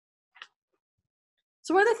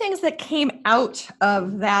So one of the things that came out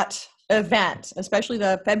of that event, especially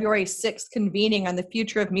the February 6th convening on the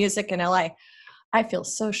future of music in LA, I feel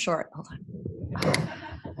so short. Hold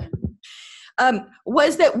on.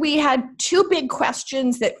 Was that we had two big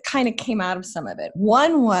questions that kind of came out of some of it.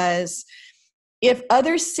 One was, if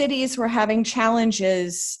other cities were having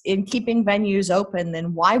challenges in keeping venues open,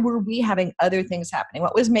 then why were we having other things happening?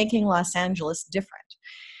 What was making Los Angeles different?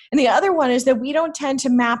 And the other one is that we don't tend to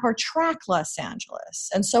map or track Los Angeles.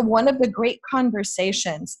 And so one of the great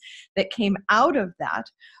conversations that came out of that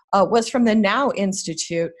was from the Now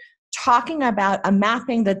Institute, talking about a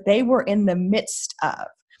mapping that they were in the midst of.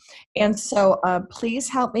 And so please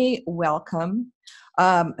help me welcome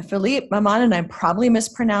Philippe Maman, and I'm probably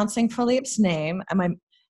mispronouncing Philippe's name.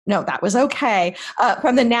 No, that was okay.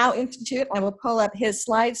 From the Now Institute, I will pull up his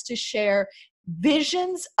slides to share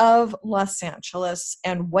visions of Los Angeles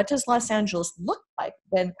and what does Los Angeles look like.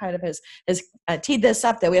 Ben kind of has teed this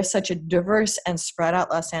up, that we have such a diverse and spread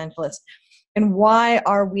out Los Angeles. And why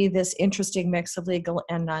are we this interesting mix of legal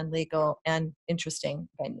and non-legal and interesting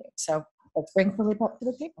venue? So let's bring Philippe up to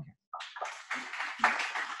the table here.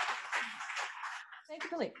 Thank you,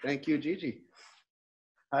 Philippe. Thank you, Gigi.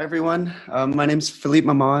 Hi, everyone. My name's Philippe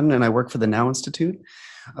Maman, and I work for the Now Institute.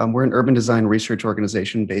 We're an urban design research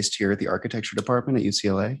organization based here at the architecture department at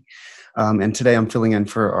UCLA. And today I'm filling in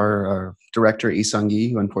for our director, Isang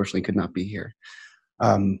Yi, who unfortunately could not be here.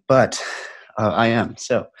 But I am.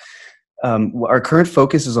 So our current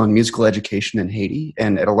focus is on musical education in Haiti.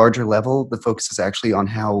 And at a larger level, the focus is actually on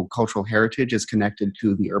how cultural heritage is connected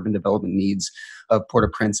to the urban development needs of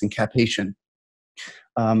Port-au-Prince and Cap-Haïtien.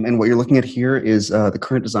 And what you're looking at here is the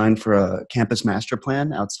current design for a campus master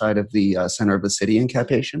plan outside of the center of the city in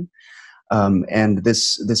Cap-Haïtien. And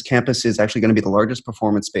this campus is actually going to be the largest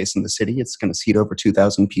performance space in the city. It's going to seat over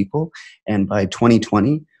 2,000 people. And by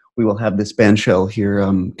 2020, we will have this band shell here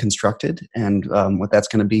constructed. And what that's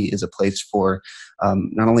going to be is a place for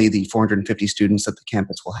not only the 450 students that the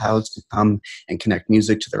campus will house to come and connect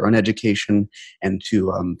music to their own education and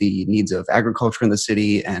to the needs of agriculture in the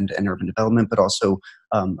city and urban development, but also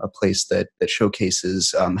a place that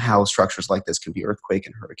showcases how structures like this can be earthquake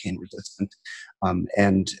and hurricane resistant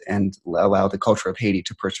and allow the culture of Haiti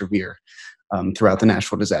to persevere throughout the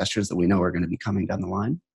natural disasters that we know are going to be coming down the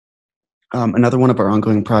line. Another one of our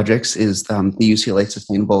ongoing projects is the UCLA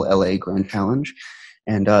Sustainable LA Grand Challenge.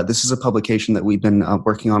 And this is a publication that we've been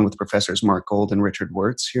working on with professors Mark Gold and Richard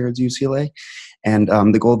Wirtz here at UCLA. And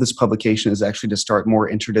the goal of this publication is actually to start more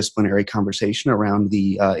interdisciplinary conversation around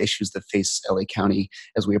the issues that face LA County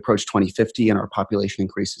as we approach 2050 and our population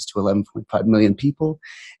increases to 11.5 million people.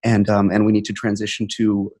 And we need to transition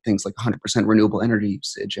to things like 100% renewable energy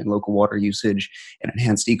usage and local water usage and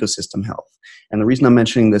enhanced ecosystem health. And the reason I'm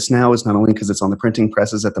mentioning this now is not only because it's on the printing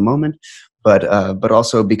presses at the moment, but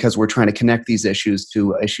also because we're trying to connect these issues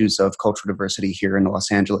to issues of cultural diversity here in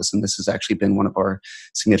Los Angeles. And this has actually been one of our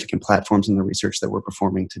significant platforms in the research that we're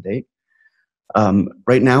performing to date.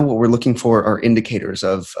 Right now, what we're looking for are indicators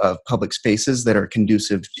of public spaces that are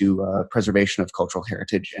conducive to preservation of cultural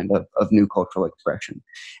heritage and of new cultural expression.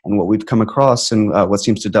 And what we've come across and what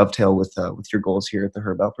seems to dovetail with your goals here at the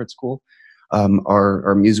Herb Alpert School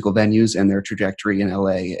are musical venues and their trajectory in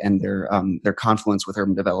LA and their confluence with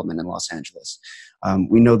urban development in Los Angeles.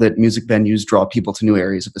 We know that music venues draw people to new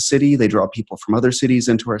areas of the city. They draw people from other cities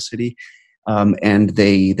into our city. And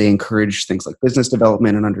they encourage things like business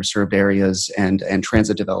development in underserved areas and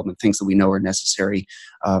transit development, things that we know are necessary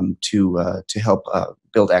to help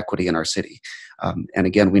build equity in our city. And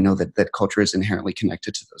again, we know that culture is inherently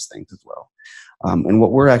connected to those things as well. And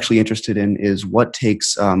what we're actually interested in is what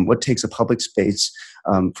takes a public space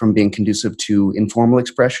from being conducive to informal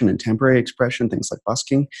expression and temporary expression, things like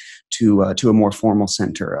busking, to a more formal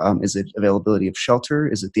center. Is it availability of shelter?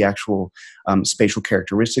 Is it the actual spatial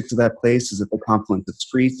characteristics of that place? Is it the confluence of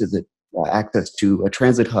streets? Is it access to a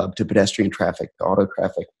transit hub, to pedestrian traffic, to auto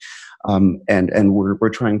traffic? And we're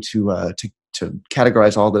trying to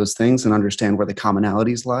categorize all those things and understand where the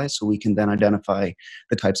commonalities lie, so we can then identify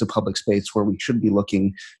the types of public space where we should be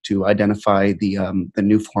looking to identify the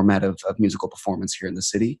new format of musical performance here in the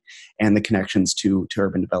city and the connections to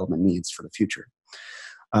urban development needs for the future.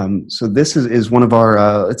 So this is one of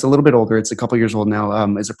our, it's a little bit older, it's a couple years old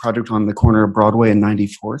now, is a project on the corner of Broadway and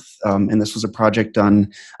 94th. And this was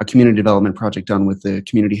a community development project done with the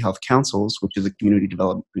Community Health Councils, which is a community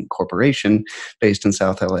development corporation based in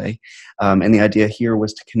South LA. And the idea here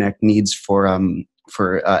was to connect needs for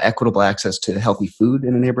equitable access to healthy food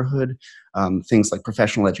in a neighborhood, things like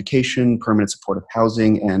professional education, permanent supportive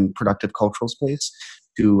housing, and productive cultural space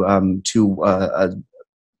to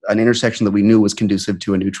an intersection that we knew was conducive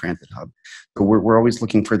to a new transit hub. So we're always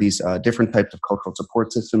looking for these different types of cultural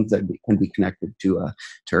support systems that can be connected to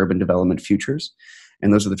urban development futures.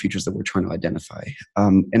 And those are the futures that we're trying to identify.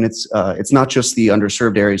 And it's not just the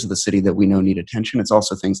underserved areas of the city that we know need attention. It's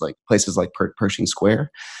also things like places like Pershing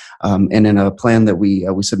Square. And in a plan that we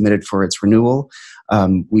submitted for its renewal,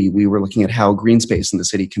 we were looking at how green space in the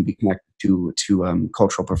city can be connected to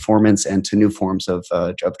cultural performance and to new forms of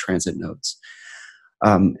transit nodes.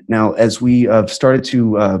 Now, as we started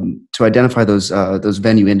to identify those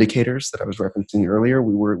venue indicators that I was referencing earlier,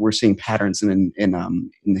 we're seeing patterns in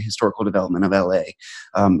the historical development of LA.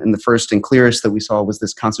 And the first and clearest that we saw was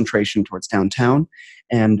this concentration towards downtown,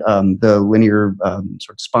 and the linear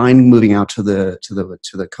sort of spine moving out to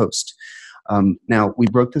the coast. Now, we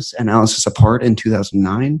broke this analysis apart in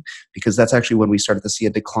 2009 because that's actually when we started to see a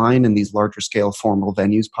decline in these larger scale formal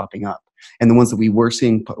venues popping up. And the ones that we were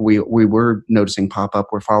seeing, we were noticing pop up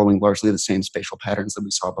were following largely the same spatial patterns that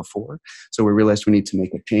we saw before. So we realized we need to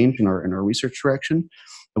make a change in our research direction,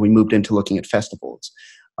 and we moved into looking at festivals.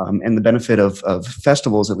 And the benefit of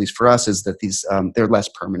festivals, at least for us, is that these they're less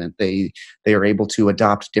permanent. They are able to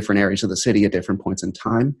adopt different areas of the city at different points in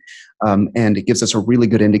time, and it gives us a really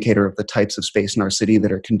good indicator of the types of space in our city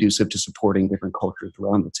that are conducive to supporting different cultures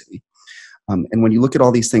around the city. And when you look at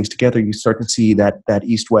all these things together, you start to see that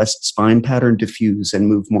east-west spine pattern diffuse and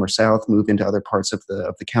move more south, move into other parts of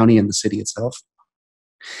the county and the city itself.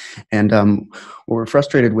 And what we're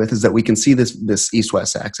frustrated with is that we can see this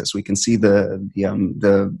east-west axis. We can see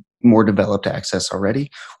the more developed axis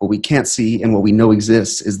already. What we can't see and what we know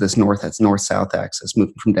exists is this north-south axis,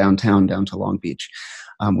 moving from downtown down to Long Beach.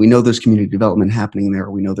 We know there's community development happening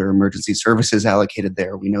there. We know there are emergency services allocated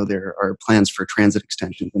there. We know there are plans for transit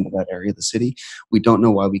extensions into that area of the city. We don't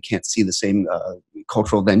know why we can't see the same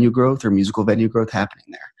cultural venue growth or musical venue growth happening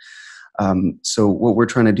there. So what we're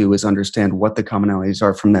trying to do is understand what the commonalities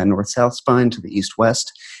are from that north-south spine to the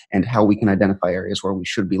east-west, and how we can identify areas where we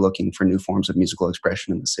should be looking for new forms of musical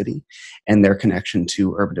expression in the city and their connection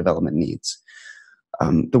to urban development needs.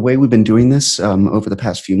 The way we've been doing this over the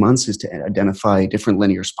past few months is to identify different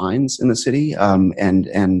linear spines in the city and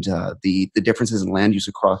the differences in land use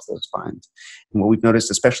across those spines. And what we've noticed,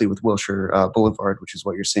 especially with Wilshire Boulevard, which is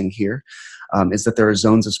what you're seeing here, is that there are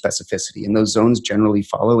zones of specificity, and those zones generally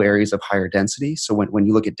follow areas of higher density. So when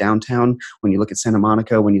you look at downtown, when you look at Santa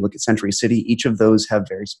Monica, when you look at Century City, each of those have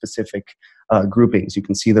very specific groupings. You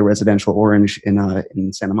can see the residential orange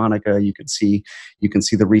in Santa Monica. You can see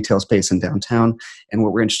the retail space in downtown. And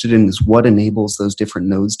what we're interested in is what enables those different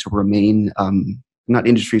nodes to remain not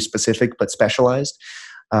industry specific but specialized.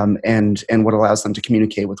 And what allows them to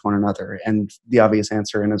communicate with one another. And the obvious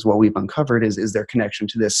answer, and is what we've uncovered, is their connection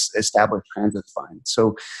to this established transit spine.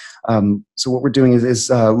 So what we're doing is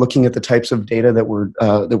looking at the types of data that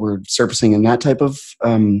we're surfacing in that type of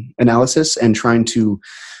analysis and trying to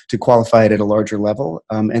qualify it at a larger level.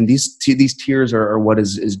 And these tiers are what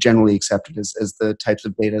is generally accepted as the types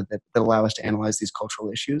of data that allow us to analyze these cultural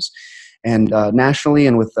issues. And nationally,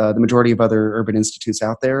 and with the majority of other urban institutes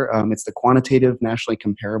out there, it's the quantitative, nationally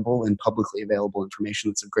comparable, and publicly available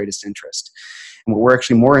information that's of greatest interest. And what we're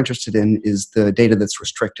actually more interested in is the data that's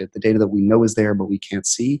restricted, the data that we know is there but we can't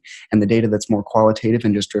see, and the data that's more qualitative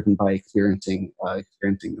and just driven by experiencing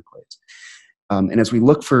the place. And as we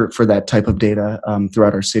look for that type of data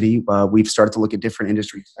throughout our city, we've started to look at different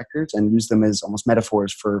industry sectors and use them as almost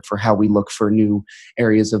metaphors for how we look for new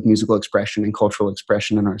areas of musical expression and cultural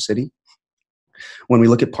expression in our city. When we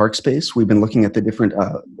look at park space, we've been looking at the different,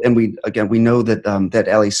 and we know that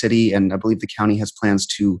LA City and I believe the county has plans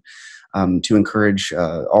to encourage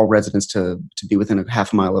all residents to be within a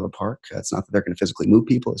half a mile of a park. It's not that they're going to physically move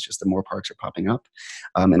people, it's just that more parks are popping up.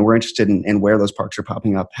 And we're interested in where those parks are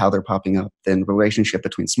popping up, how they're popping up, then relationship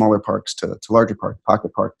between smaller parks to larger parks,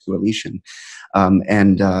 pocket parks to Elysian.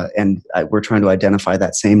 We're trying to identify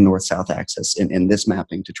that same north-south axis in this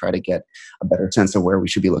mapping to try to get a better sense of where we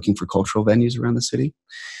should be looking for cultural venues around the city.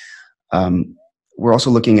 We're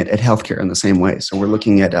also looking at healthcare in the same way. So we're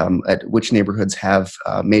looking at which neighborhoods have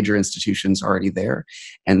major institutions already there,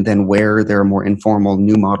 and then where there are more informal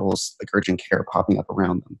new models like urgent care popping up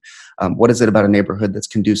around them. What is it about a neighborhood that's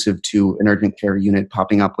conducive to an urgent care unit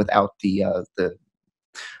popping up without the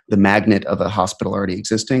magnet of a hospital already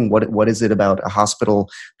existing? What is it about a hospital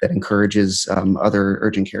that encourages other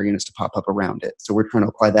urgent care units to pop up around it? So we're trying to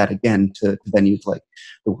apply that again to venues like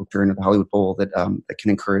the Wilshire and the Hollywood Bowl that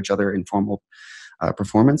can encourage other informal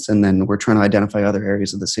performance, and then we're trying to identify other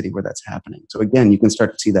areas of the city where that's happening. So again, you can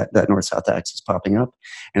start to see that north-south axis popping up,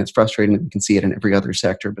 and it's frustrating that we can see it in every other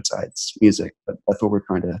sector besides music, but that's what we're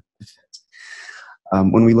trying to fix.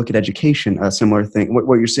 When we look at education, a similar thing.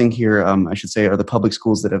 What you're seeing here, I should say, are the public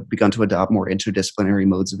schools that have begun to adopt more interdisciplinary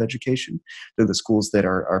modes of education. They're the schools that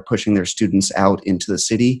are pushing their students out into the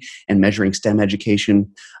city and measuring STEM education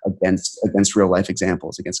against real life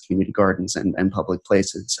examples, against community gardens and public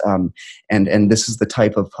places. And this is the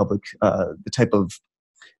type of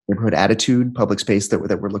neighborhood attitude, public space that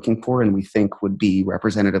we're looking for, and we think would be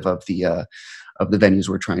representative of the venues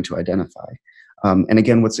we're trying to identify. And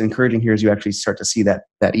again, what's encouraging here is you actually start to see that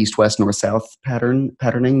east-west, north-south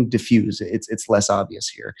patterning diffuse. It's less obvious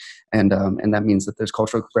here, and that means that there's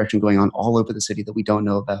cultural expression going on all over the city that we don't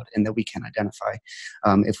know about and that we can identify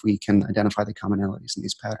if we can identify the commonalities in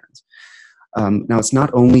these patterns. Now, it's not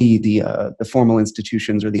only the formal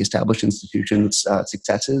institutions or the established institutions'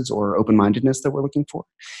 successes or open-mindedness that we're looking for.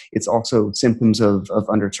 It's also symptoms of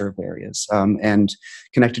underserved areas. And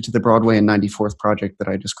connected to the Broadway and 94th project that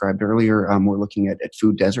I described earlier, we're looking at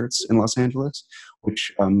food deserts in Los Angeles,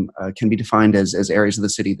 which can be defined as areas of the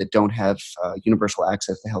city that don't have universal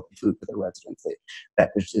access to healthy food for their residents. That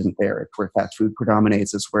just isn't there. It's where fast food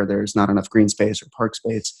predominates. It's where there's not enough green space or park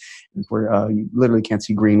space. It's where you literally can't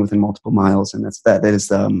see green within multiple miles, and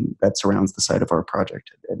that surrounds the site of our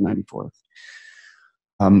project at 94th.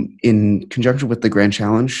 In conjunction with the Grand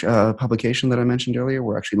Challenge publication that I mentioned earlier,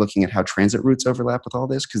 we're actually looking at how transit routes overlap with all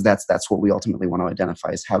this, because that's what we ultimately want to identify,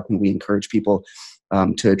 is how can we encourage people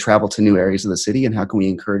to travel to new areas of the city, and how can we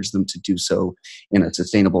encourage them to do so in a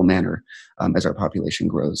sustainable manner as our population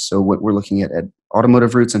grows. So what we're looking at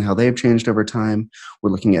automotive routes and how they've changed over time. We're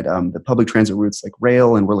looking at the public transit routes like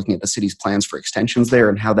rail, and we're looking at the city's plans for extensions there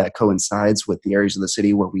and how that coincides with the areas of the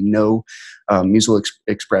city where we know musical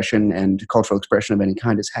expression and cultural expression of any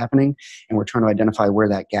kind is happening, and we're trying to identify where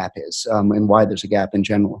that gap is and why there's a gap in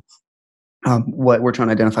general. What we're trying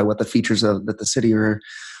to identify what the features of that the city are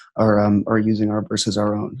using our versus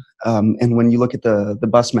our own. And when you look at the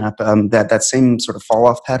bus map, that same sort of fall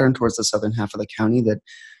off pattern towards the southern half of the county that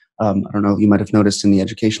I don't know, you might have noticed in the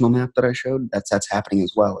educational map that I showed, that's happening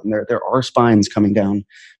as well. And there are spines coming down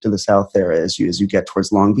to the south there as you get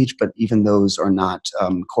towards Long Beach, but even those are not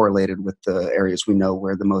correlated with the areas we know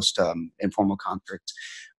where the most informal conflict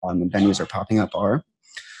and venues are popping up are.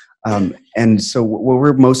 And so what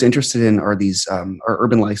we're most interested in are these are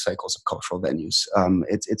urban life cycles of cultural venues.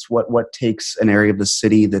 It's what takes an area of the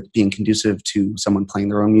city that's being conducive to someone playing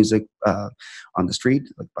their own music on the street,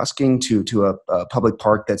 like busking, to a public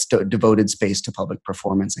park that's devoted space to public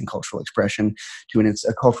performance and cultural expression, to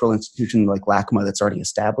a cultural institution like LACMA that's already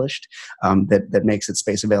established, that makes its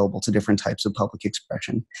space available to different types of public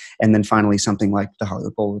expression. And then finally, something like the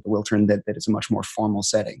Hollywood Bowl or the Wiltern that is a much more formal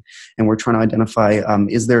setting. And we're trying to identify,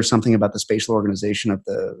 is there something about the spatial organization of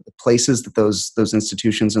the places that those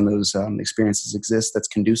institutions and those experiences exist that's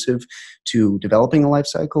conducive to developing a life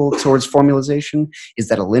cycle towards formalization? Is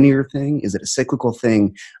that a linear thing? Is it a cyclical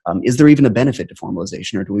thing? Is there even a benefit to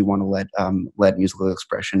formalization, or do we want to let musical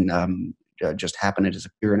expression just happen and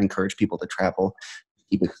disappear and encourage people to travel,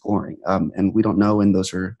 keep exploring? And we don't know, and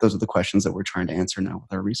those are the questions that we're trying to answer now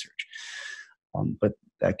with our research. But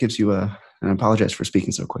that gives you and I apologize for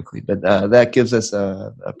speaking so quickly, but that gives us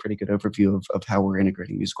a pretty good overview of how we're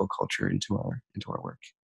integrating musical culture into our work.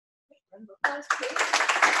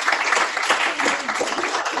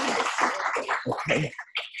 Okay.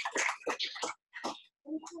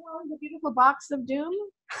 The beautiful box of doom.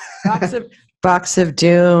 Box of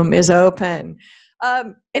doom is open.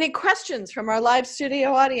 Any questions from our live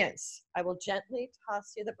studio audience? I will gently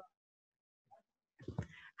toss you the box.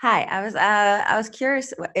 Hi, I was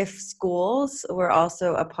curious if schools were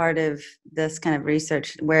also a part of this kind of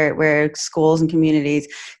research, where schools and communities,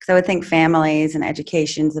 because I would think families and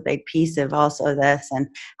education is a big piece of also this, and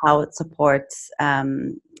how it supports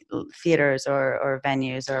theaters or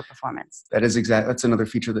venues or performance. That's another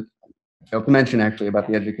feature that I failed to mention actually about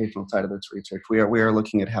the educational side of this research. We are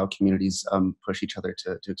looking at how communities push each other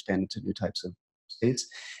to expand into new types of states.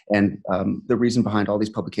 And the reason behind all these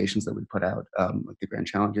publications that we put out, like the Grand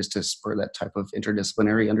Challenge, is to spur that type of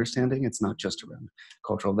interdisciplinary understanding. It's not just around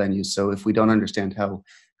cultural venues. So if we don't understand how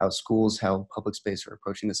schools, how public space are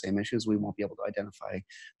approaching the same issues, we won't be able to identify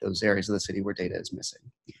those areas of the city where data is missing.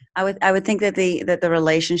 I would think that the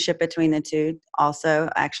relationship between the two also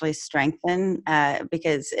actually strengthen,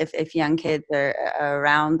 because if young kids are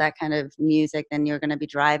around that kind of music, then you're going to be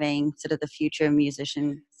driving sort of the future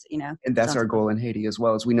musicians, you know. And that's our goal in Haiti as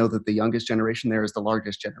well, as we know that the youngest generation there is the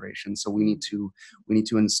largest generation. So we need to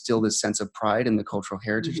instill this sense of pride in the cultural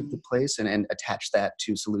heritage of the place and attach that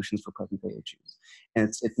to solutions for present day issues. And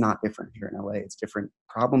it's not different here in LA. It's different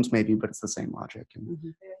problems maybe, but it's the same logic. And a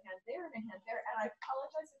hand there and a hand there. And I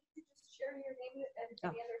apologize if you just share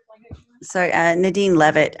So Nadine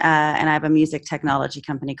Levitt, and I have a music technology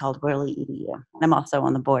company called Whirly EDU. And I'm also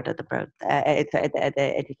on the board of the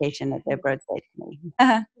the education at the Broad State Committee.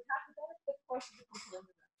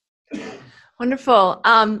 Wonderful.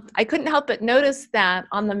 I couldn't help but notice that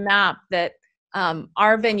on the map that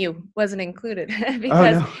our venue wasn't included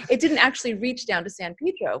because it didn't actually reach down to San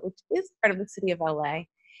Pedro, which is part of the city of LA.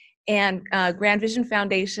 And Grand Vision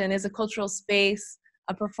Foundation is a cultural space,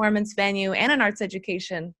 a performance venue, and an arts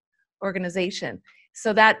education organization.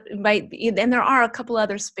 So that might be, and there are a couple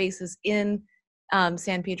other spaces in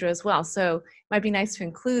San Pedro as well. So it might be nice to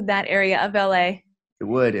include that area of LA. It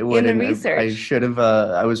would. In the and research. I should have,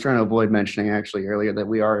 I was trying to avoid mentioning actually earlier that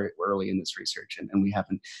we are early in this research and we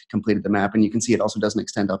haven't completed the map. And you can see it also doesn't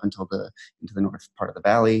extend up until into the north part of the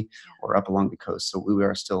valley or up along the coast. So we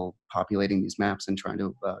are still populating these maps and trying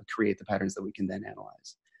to create the patterns that we can then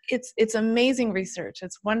analyze. It's amazing research.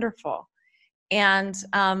 It's wonderful. And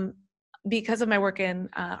because of my work in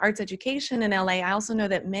arts education in LA, I also know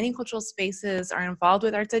that many cultural spaces are involved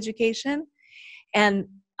with arts education and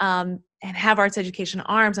have arts education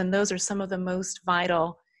arms, and those are some of the most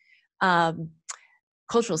vital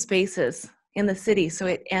cultural spaces in the city.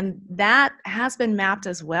 So that has been mapped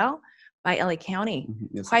as well by LA County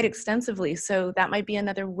quite extensively. So that might be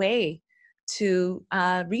another way to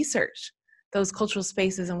research those cultural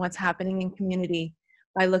spaces and what's happening in community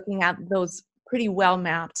by looking at those pretty well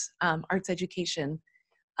mapped arts education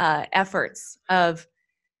efforts of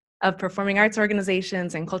performing arts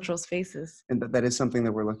organizations and cultural spaces. And that is something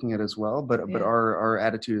that we're looking at as well, but our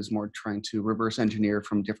attitude is more trying to reverse engineer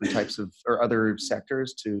from different types of or other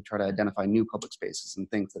sectors to try to identify new public spaces and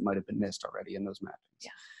things that might have been missed already in those mappings.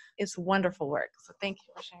 Yeah, it's wonderful work. So thank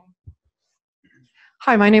you for sharing.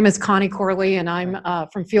 Hi, my name is Connie Corley, and I'm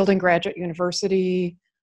from Fielding Graduate University,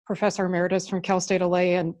 Professor Emeritus from Cal State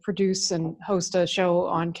LA, and produce and host a show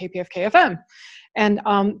on KPFK-FM. And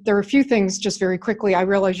there are a few things just very quickly. I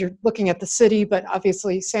realize you're looking at the city, but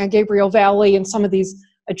obviously San Gabriel Valley and some of these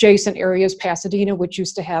adjacent areas, Pasadena, which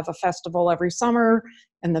used to have a festival every summer,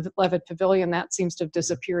 and the Levitt Pavilion, that seems to have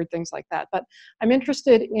disappeared, things like that. But I'm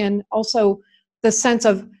interested in also the sense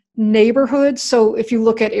of neighborhoods. So if you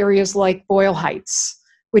look at areas like Boyle Heights,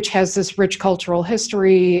 which has this rich cultural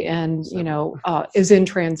history and, you know, is in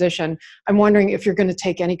transition, I'm wondering if you're going to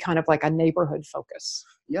take any kind of like a neighborhood focus.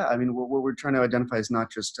 Yeah, I mean, what we're trying to identify is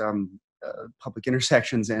not just public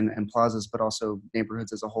intersections and plazas, but also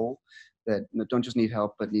neighborhoods as a whole that don't just need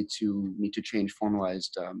help, but need to change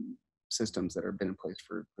formalized systems that have been in place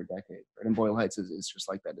for decades. Right? And Boyle Heights is just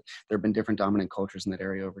like that. There have been different dominant cultures in that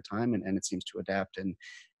area over time, and it seems to adapt and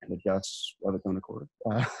adjust of its own accord.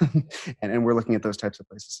 And we're looking at those types of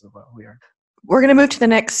places as well. We are. We're going to move to the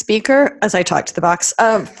next speaker as I talk to the box.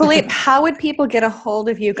 Philippe, how would people get a hold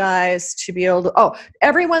of you guys to be able to,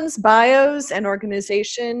 everyone's bios and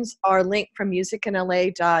organizations are linked from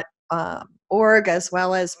musicinla.org as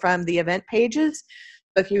well as from the event pages.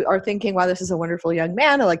 If you are thinking, wow, this is a wonderful young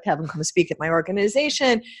man, I'd like to have him come speak at my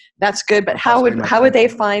organization, that's good. But how would they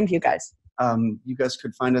find you guys? You guys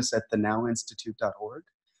could find us at thenowinstitute.org.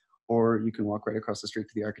 Or you can walk right across the street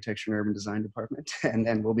to the Architecture and Urban Design Department,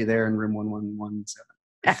 and we'll be there in room 1117.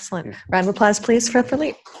 Excellent. Yeah. Round of applause, please, for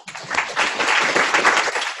Philippe.